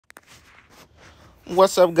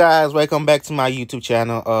What's up, guys? Welcome back to my YouTube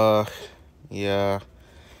channel. Yeah,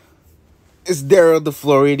 it's Daryl the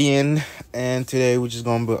Floridian, and today we're just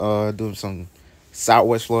gonna be doing some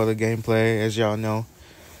Southwest Florida gameplay. As y'all know,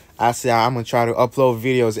 I say I'm gonna try to upload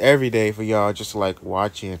videos every day for y'all, just like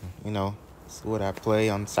watching. See what I play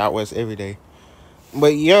on Southwest every day.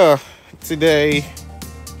 But yeah, today,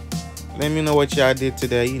 let me know what y'all did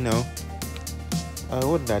today.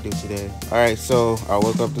 What did I do today? All right, so I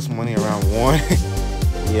woke up this morning around 1.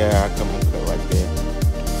 Yeah, I come and cut like that.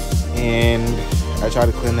 And I try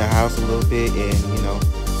to clean the house a little bit, and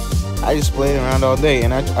I just played around all day.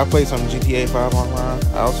 And I played some GTA 5 online.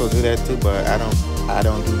 I also do that too, but I don't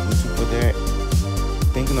do YouTube for that.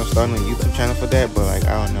 Thinking of starting a YouTube channel for that, but like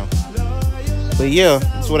I don't know. But yeah,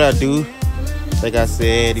 that's what I do. Like I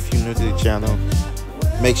said, if you're new to the channel,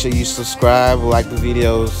 make sure you subscribe, like the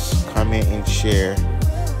videos, comment, and share.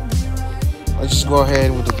 Let's just go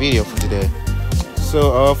ahead with the video for today.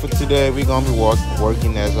 So for today, we're gonna be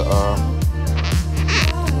working as a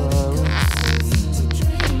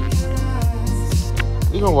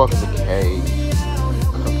we're gonna walk in the cafe.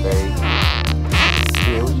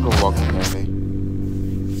 Yeah, we're just gonna walk in the cafe.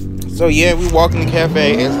 So yeah, we walk in the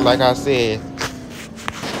cafe. It's like I said.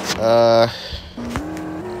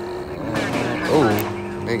 Oh,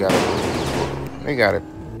 they got a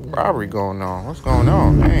robbery going on. What's going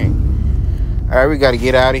on, man? All right, we gotta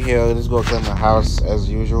get out of here. Let's go clean the house as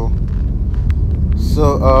usual.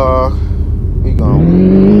 So we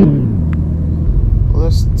going.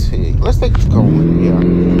 Let's take the Tacoma. Yeah,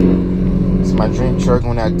 it's my dream truck.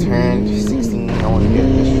 When I turned 16, I want to get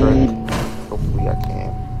this truck. Hopefully, I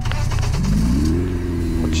can.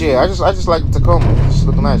 But yeah, I just like the Tacoma. It's just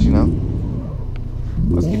looking nice,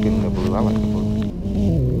 Let's keep it in the blue. I like the blue.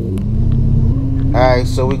 All right,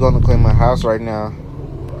 so we're gonna clean my house right now.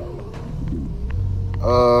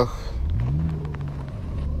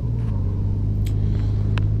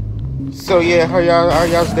 So yeah, how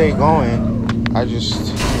y'all's day going? I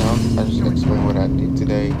just explained what I did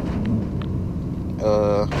today.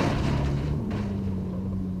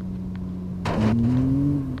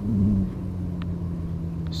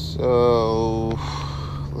 So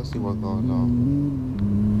let's see what's going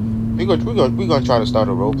on. We're gonna try to start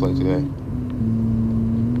a role play today.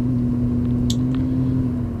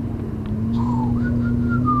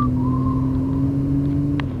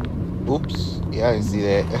 Oops, yeah, I didn't see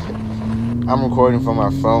that. I'm recording from my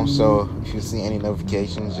phone, so if you see any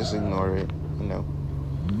notifications, just ignore it.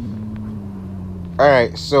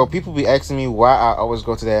 Alright, so people be asking me why I always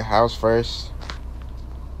go to that house first.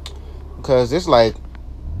 Because it's like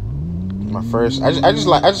my first. I just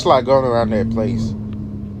like going around that place.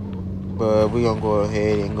 But we gonna go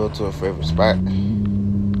ahead and go to a favorite spot.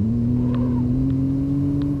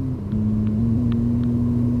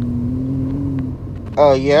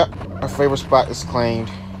 Yeah, our favorite spot is claimed.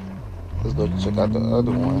 Let's go check out the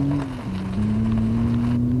other one.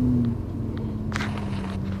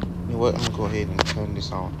 You know what? I'm gonna go ahead and turn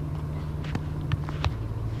this on.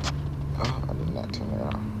 Oh, I did not turn it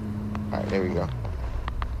on. Alright, there we go.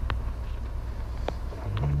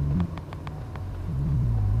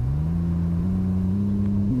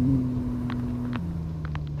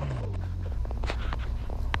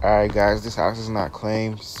 Alright guys, this house is not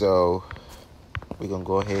claimed, so we're gonna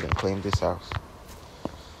go ahead and claim this house.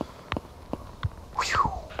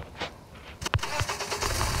 Whew.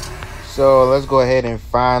 So let's go ahead and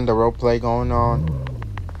find the role play going on,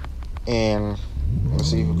 and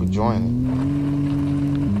let's see if we can join it.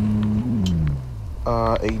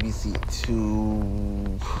 ABC2.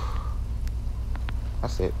 I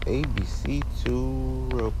said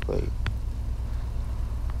ABC2 role play.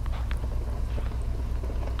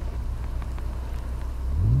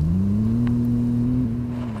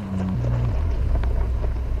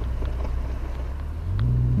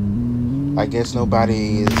 I guess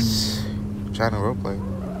nobody is trying to roleplay.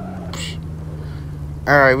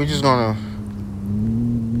 Alright, we're just gonna.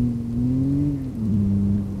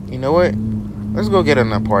 You know what? Let's go get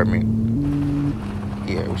an apartment.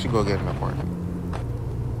 Yeah, we should go get an apartment.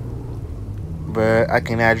 But I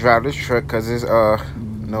cannot drive this truck because it's,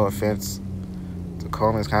 no offense,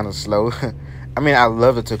 Tacoma is kind of slow. I mean, I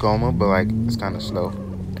love the Tacoma, but like, it's kind of slow.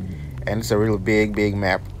 And it's a really big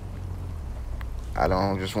map. I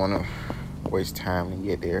don't just want to waste time to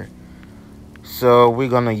get there. So we're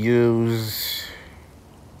gonna use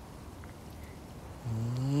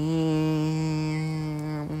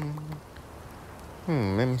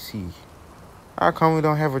let me see. How come we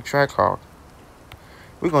don't have a Trackhawk?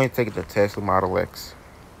 We're going to take the Tesla Model X.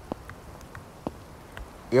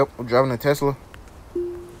 Yep, we're driving a Tesla.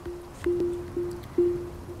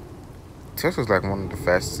 Tesla's like one of the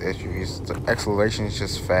fastest SUVs. The acceleration is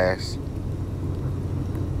just fast.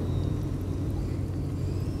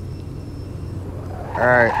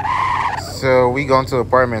 Alright, so we going to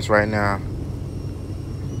apartments right now.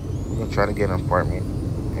 We're gonna try to get an apartment.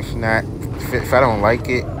 If not, if I don't like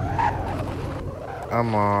it, what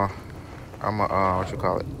you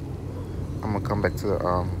call it? I'm gonna come back to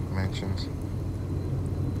the mansions.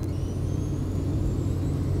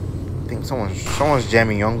 I think someone's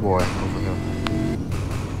jamming Young Boy over here.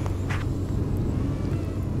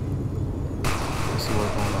 Let's see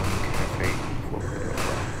what's going on in the cafe.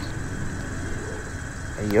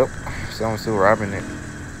 Yep, someone's still robbing it.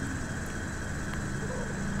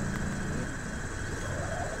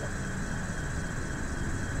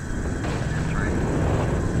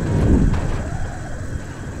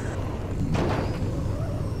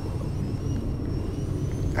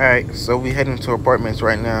 Alright, so we heading to apartments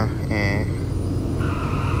right now, and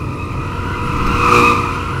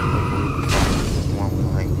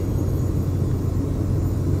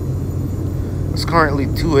it's currently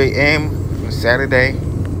 2 a.m. on Saturday.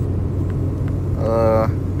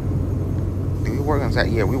 Do we work on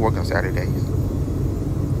Saturday? Yeah, we work on Saturdays.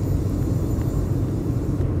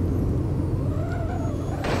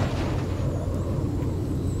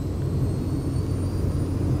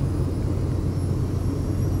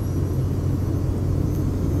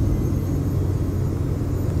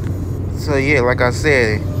 So yeah, like I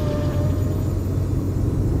said,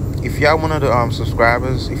 if y'all one of the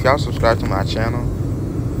subscribers, if y'all subscribe to my channel,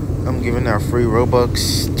 I'm giving out free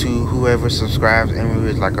Robux to whoever subscribes and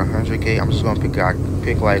reach like 100K. I'm just gonna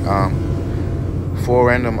pick like 4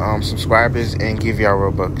 random subscribers and give y'all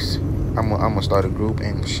Robux. I'm gonna start a group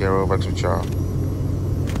and share Robux with y'all.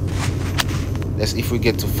 That's if we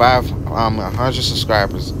get to 100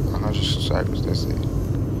 subscribers. 100 subscribers. That's it.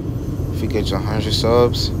 If we get to 100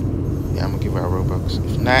 subs, yeah, I'm gonna give out Robux.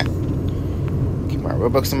 If not, keep my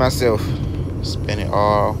Robux to myself. Spend it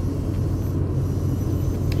all.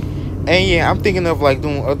 And yeah, I'm thinking of like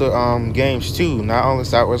doing other games too. Not only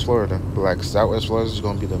Southwest Florida, but like Southwest Florida is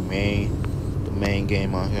gonna be the main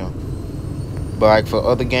game on here. But like for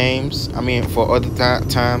other games, I mean for other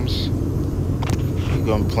times, you're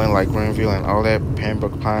gonna be playing like Greenville and all that,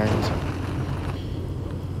 Pembroke Pines.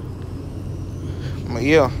 But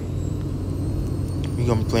yeah, we're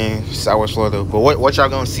gonna be playing Southwest Florida. But what y'all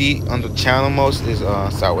gonna see on the channel most is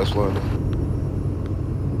Southwest Florida.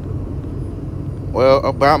 Well,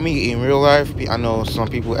 about me in real life, I know some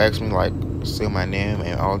people ask me like say my name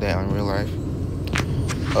and all that in real life.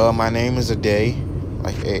 My name is Ade.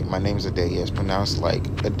 Like my name is Ade. Yes, pronounced like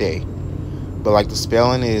Ade, but like the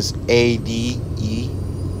spelling is A-D-E.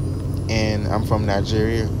 And I'm from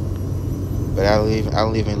Nigeria, but I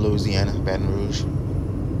live in Louisiana, Baton Rouge.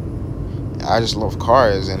 I just love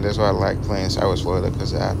cars, and that's why I like playing Southwest Florida,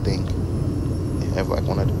 because I think they have like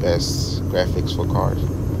one of the best graphics for cars.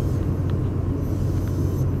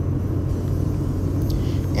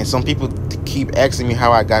 And some people keep asking me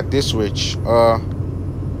how I got this switch.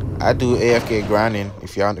 I do AFK grinding.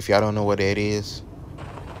 If y'all don't know what that is,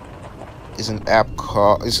 it's an app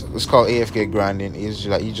called it's called AFK grinding. It's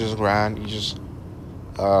like you just grind, you just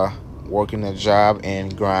working a job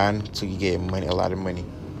and grind till you get money, a lot of money.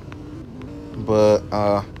 But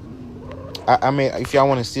I mean, if y'all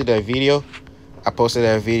want to see that video, I posted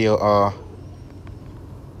that video. I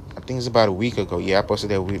think it's about a week ago. Yeah, I posted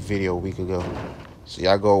that video a week ago. So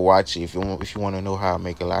y'all go watch it if you want to know how I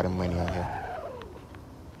make a lot of money on here.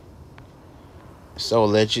 It's so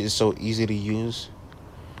legit. It's so easy to use.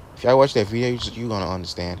 If y'all watch that video, you're gonna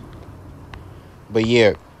understand. But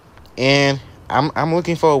yeah, and I'm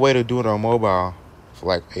looking for a way to do it on mobile, for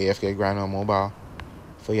like AFK grind on mobile.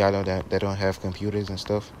 For y'all that don't have computers and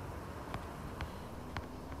stuff,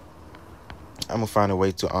 I'm gonna find a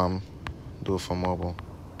way to do it for mobile.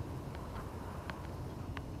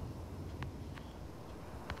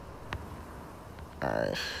 All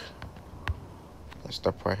right, let's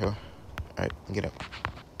stop right here. All right, get up.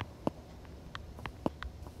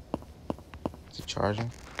 Is it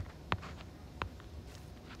charging?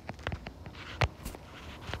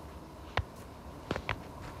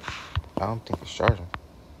 I don't think it's charging.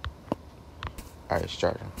 All right, it's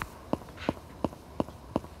charging.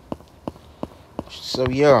 So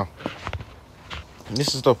yeah,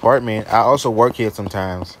 this is the apartment. I also work here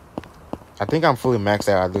sometimes. I think I'm fully maxed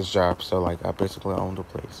out at this job, so like I basically own the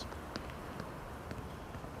place.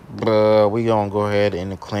 But we gonna go ahead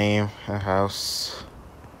and claim a house.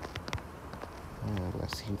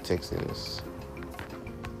 Let's see who takes this.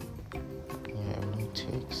 Yeah, no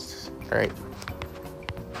text. All right,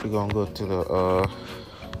 we gonna go to the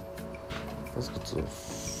let's go to the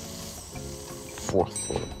fourth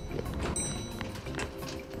floor. Yep.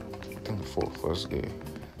 I think the fourth floor is good.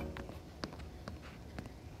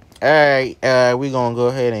 Alright, we're gonna go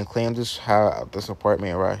ahead and claim this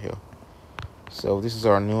apartment right here. So this is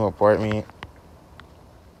our new apartment.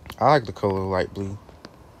 I like the color light blue.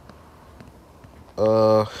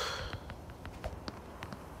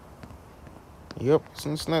 Yep,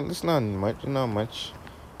 it's not much, not much.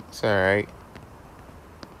 It's alright.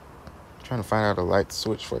 Trying to find out a light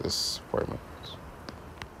switch for this apartment.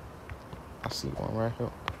 I see one right here.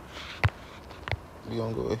 We're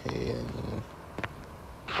gonna go ahead and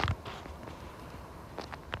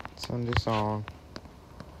turn this on.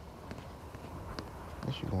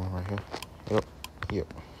 Where's you going right here?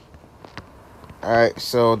 Yep. Alright,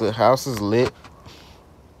 so the house is lit.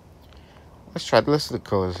 Let's see the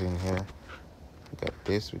colors in here. We got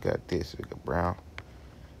this, we got brown,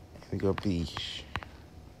 and we got beige.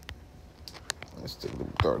 Let's take the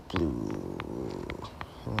dark blue,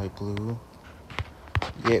 light blue.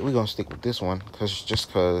 Yeah, we're gonna stick with this one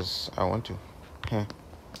because I want to. Huh.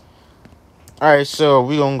 Alright, so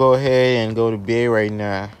we're gonna go ahead and go to bed right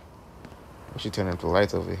now. We should turn up the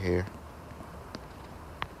lights over here.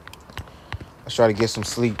 Let's try to get some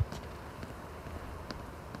sleep.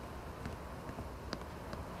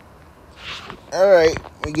 Alright,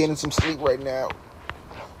 we're getting some sleep right now.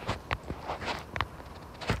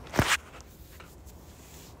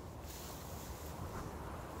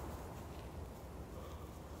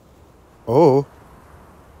 Oh.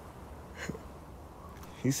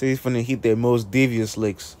 He said he's finna hit their most devious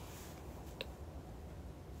licks.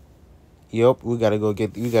 Yup, we gotta go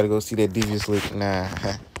see that devious lick. Nah,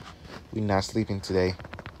 we not sleeping today.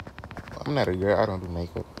 I'm not a girl, I don't do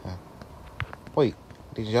makeup. Wait,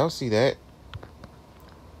 did y'all see that?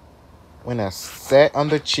 When I sat on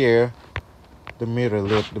the chair, the mirror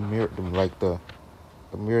literally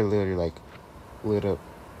like lit up.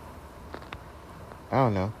 I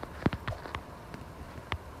don't know.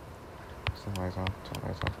 Somebody's on.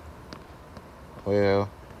 Well,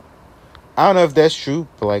 I don't know if that's true,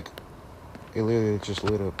 but like it literally just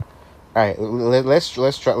lit up. All right,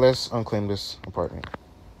 let's unclaim this apartment.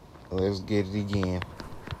 Let's get it again.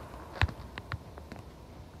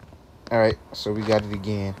 All right, so we got it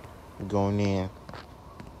again. We're going in.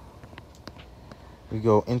 We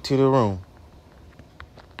go into the room.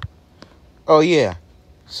 Oh yeah.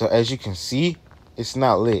 So as you can see, it's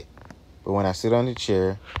not lit. But when I sit on the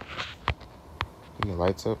chair, it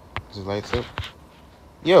lights up. Does it lights up?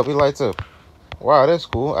 Yup, it lights up. Wow, that's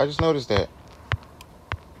cool. I just noticed that.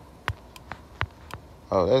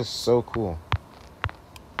 Oh, that's so cool.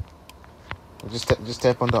 Just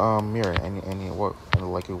tap on the mirror and it work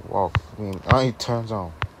and like it walk. I mean, it turns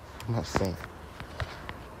on. I'm not saying.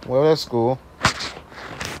 Well, that's cool.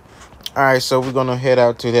 All right, so we're gonna head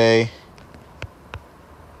out today.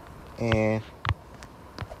 And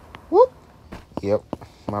whoop. Yep,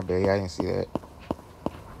 my bad. I didn't see that.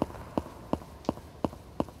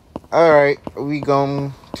 All right, we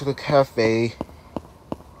going to the cafe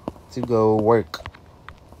to go work.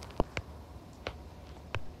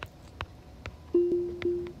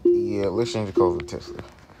 Yeah, let's change the code for Tesla.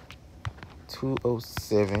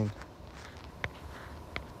 207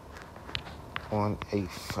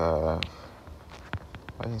 185.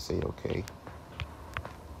 I didn't say okay.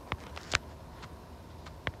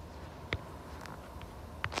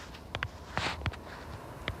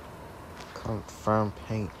 Confirm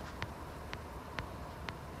paint.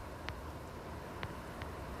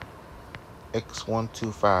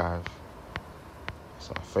 X125. It's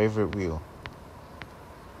my favorite wheel.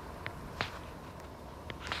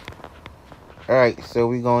 Alright, so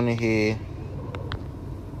we're going ahead.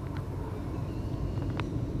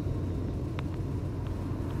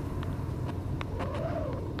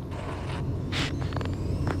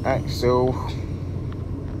 Alright, so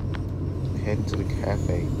heading to the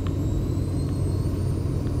cafe.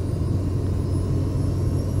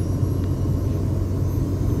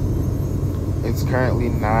 It's currently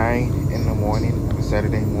 9 in the morning on a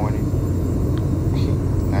Saturday morning.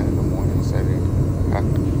 9 in the morning on Saturday.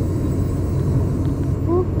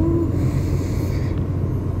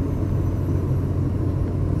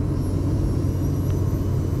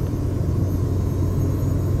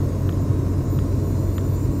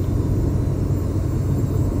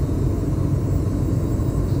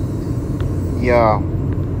 Yeah,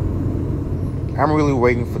 I'm really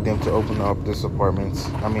waiting for them to open up this apartments.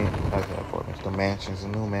 I mean, not the apartments, the mansions, the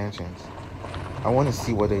new mansions. I want to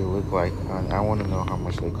see what they look like. I want to know how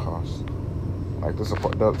much they cost. Like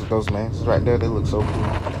those mansions right there, they look so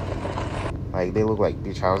cool. Like they look like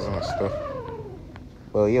beach houses and stuff.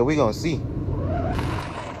 But yeah, we gonna see.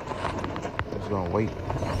 As gonna wait.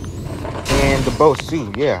 And the boats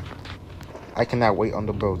too, yeah. I cannot wait on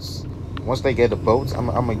the boats. Once they get the boats, I'm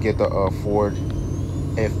gonna get the Ford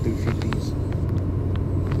F-350s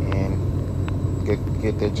and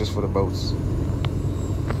get that just for the boats.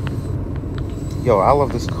 Yo, I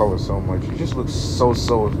love this color so much. It just looks so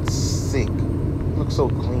sick. It looks so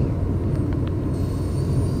clean.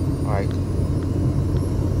 Like,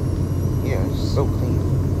 yeah, it's so clean.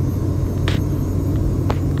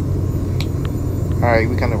 Alright,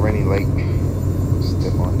 we kind of running late.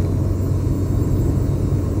 Step on it.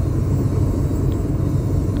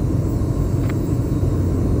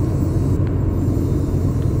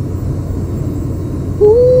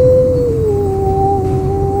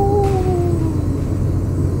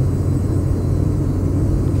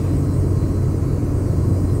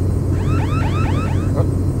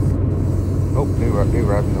 Oh, they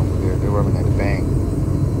robbing over there. They're robbing at the bank.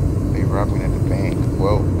 They robbing at the bank.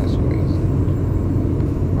 Whoa, that's crazy.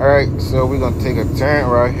 Alright, so we're gonna take a turn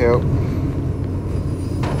right here.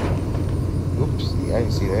 Oops, yeah, I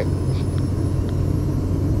didn't see that.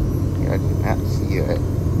 Yeah, I did not see that.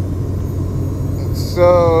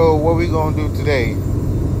 So, what we gonna do today?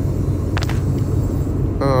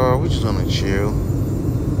 We're just gonna chill.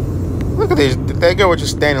 Look at this. That girl was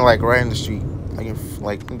just standing like right in the street,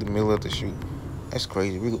 like in the middle of the street. That's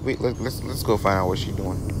crazy. Let's go find out what she's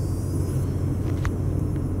doing.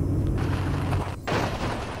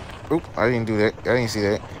 Oop, I didn't do that. I didn't see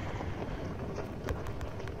that.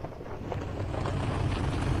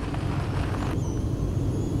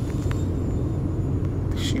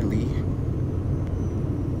 Did she leave?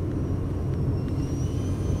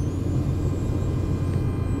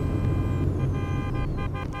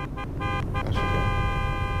 There she go.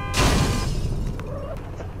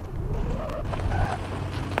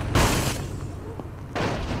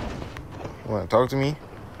 You wanna talk to me?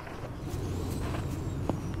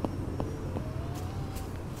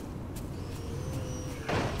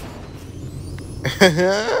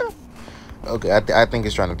 Okay, I think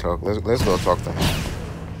it's trying to talk. Let's go talk to him.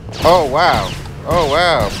 Oh wow. Oh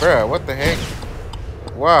wow, bruh. What the heck?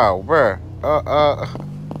 Wow, bruh.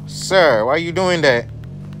 Sir, why you doing that?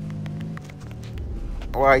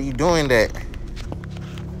 Why are you doing that?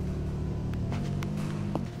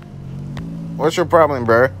 What's your problem,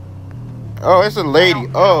 bruh? Oh, it's a lady.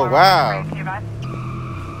 Oh wow.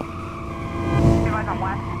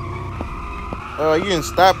 You didn't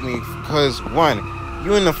stop me because one,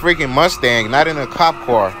 you in the freaking Mustang, not in a cop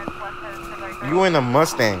car. You in a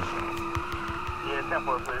Mustang. Yeah,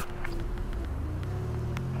 10-4, please.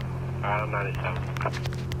 I'm 97.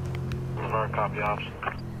 Our copy option.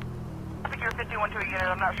 I think you're 51 to a unit.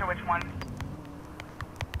 I'm not sure which one.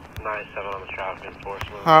 97 on the traffic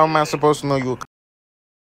enforcement. How am I supposed to know you?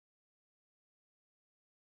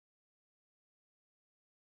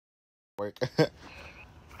 Work.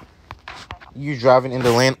 You driving in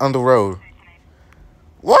the lane on the road.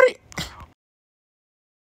 What?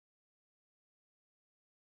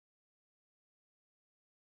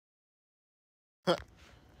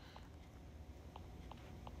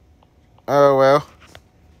 Oh well,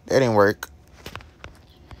 that didn't work.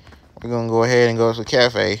 We're gonna go ahead and go to the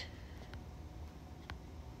cafe.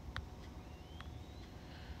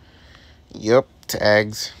 Yep,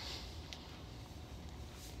 tags.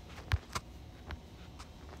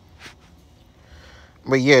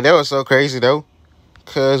 But yeah, that was so crazy though.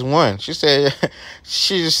 Cause one, she said,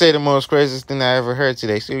 she just said the most craziest thing I ever heard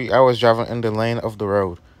today. See, I was driving in the lane of the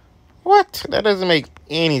road. What? That doesn't make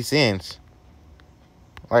any sense.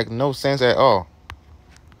 Like no sense at all.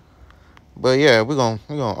 But yeah, we're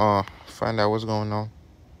gonna find out what's going on.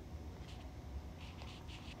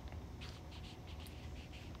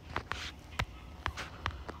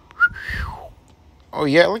 Oh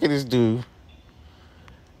yeah, look at this dude.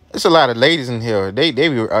 There's a lot of ladies in here. They be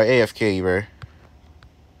AFK, bro.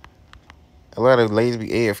 A lot of ladies be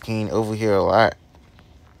AFKing over here a lot.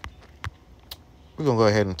 We're gonna go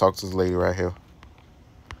ahead and talk to this lady right here.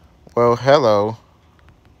 Well, hello.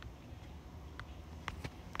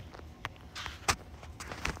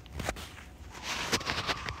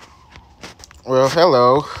 Well,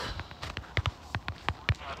 hello.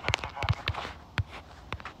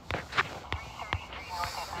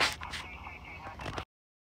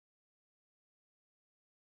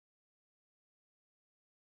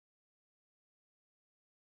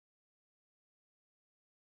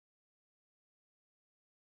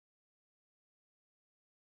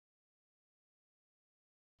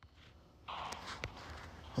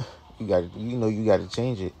 You got to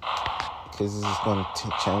change it because this is going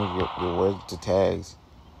to change your words to tags.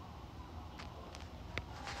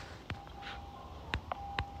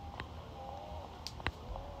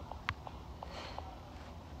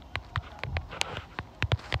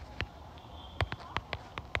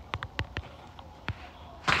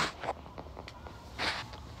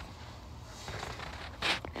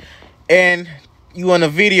 And you on a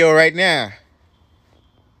video right now.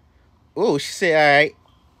 Oh, she said, all right.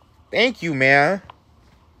 Thank you, man.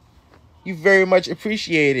 You very much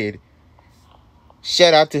appreciated.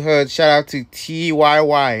 Shout out to her. Shout out to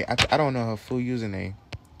TYY. I don't know her full username.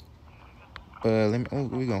 But let me. Oh,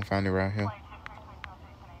 we're gonna find it right here.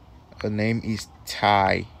 Her name is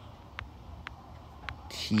Ty.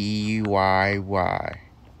 TYY.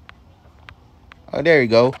 Oh, there you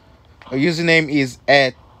go. Her username is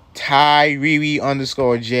at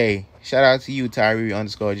Tyree_J. Shout out to you,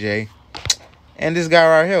 Tyree_J. And this guy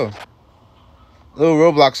right here. Little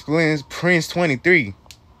Roblox Prince 23.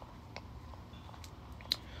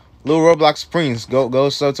 Little Roblox Prince. Go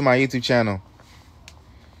sub to my YouTube channel.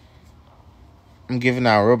 I'm giving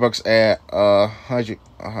out Robux at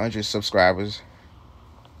 100 subscribers.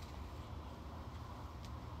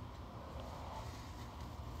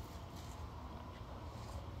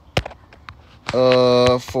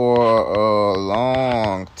 For a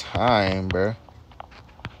long time, bro.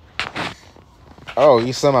 Oh,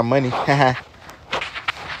 you saw my money. Yeah.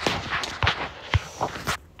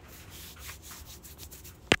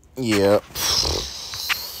 Yeah.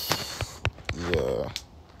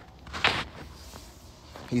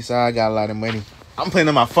 He saw I got a lot of money. I'm playing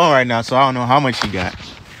on my phone right now, so I don't know how much he got.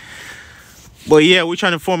 But yeah, we're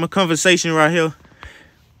trying to form a conversation right here.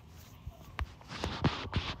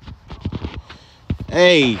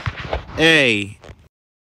 Hey.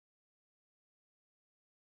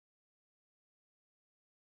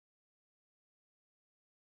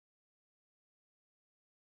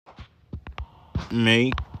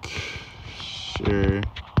 Make sure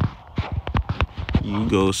you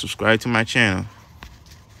go subscribe to my channel.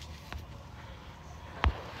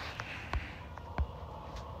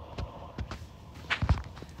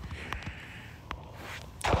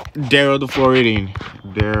 Daryl the Floridian.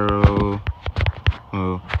 Daryl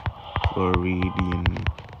Floridian.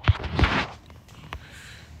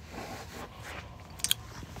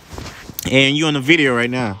 And you on the video right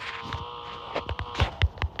now.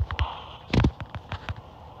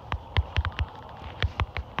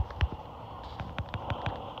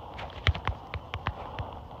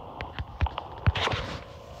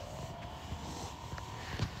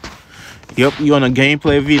 Yep, you on a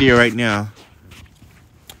gameplay video right now.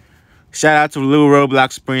 Shout out to Little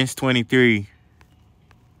Roblox Prince 23.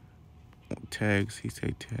 Tags, he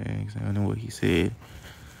said tags. I don't know what he said.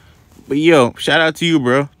 But yo, shout out to you,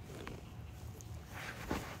 bro.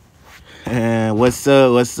 What's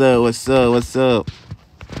up?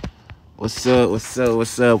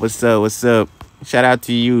 Shout out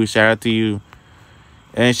to you.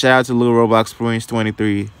 And shout out to Little Roblox Prince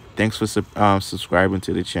 23. Thanks for subscribing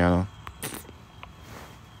to the channel.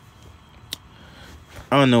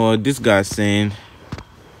 I don't know what this guy's saying.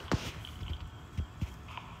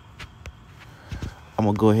 I'm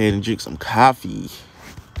gonna go ahead and drink some coffee.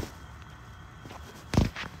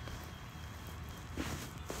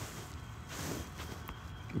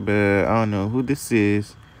 But I don't know who this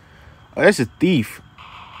is. Oh, that's a thief.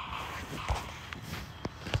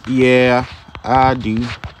 Yeah, I do.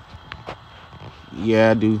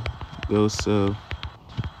 Go sub.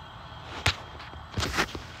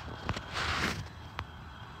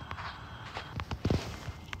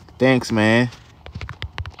 Thanks, man.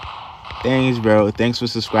 Thanks, bro. Thanks for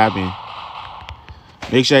subscribing.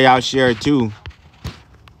 Make sure y'all share it too.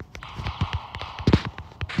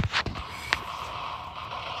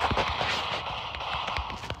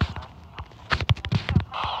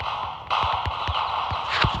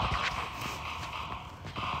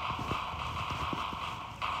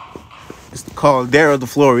 It's called Daryl the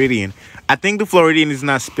Floridian. I think the Floridian is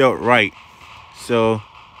not spelled right. So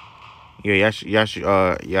yeah, y'all should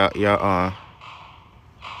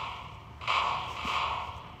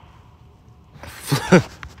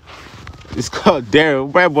it's called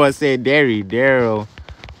Daryl. Brad boy said Daryl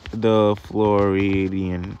the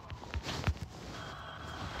Floridian.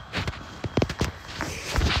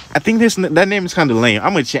 I think that name is kind of lame.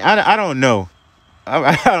 I'm gonna change. I don't know.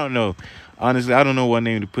 I don't know. Honestly, I don't know what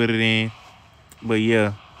name to put it in. But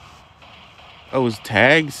yeah. Oh, it's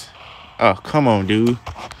tags? Oh, come on, dude.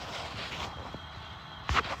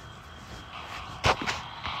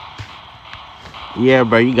 Yeah,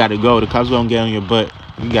 bro, you gotta go. The cops gonna get on your butt.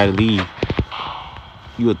 You gotta leave.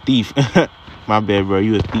 You a thief. My bad, bro.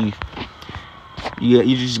 You a thief. You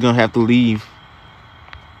just gonna have to leave.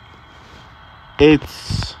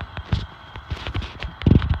 It's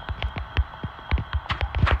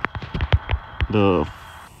the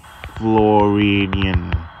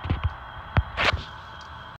Floridian.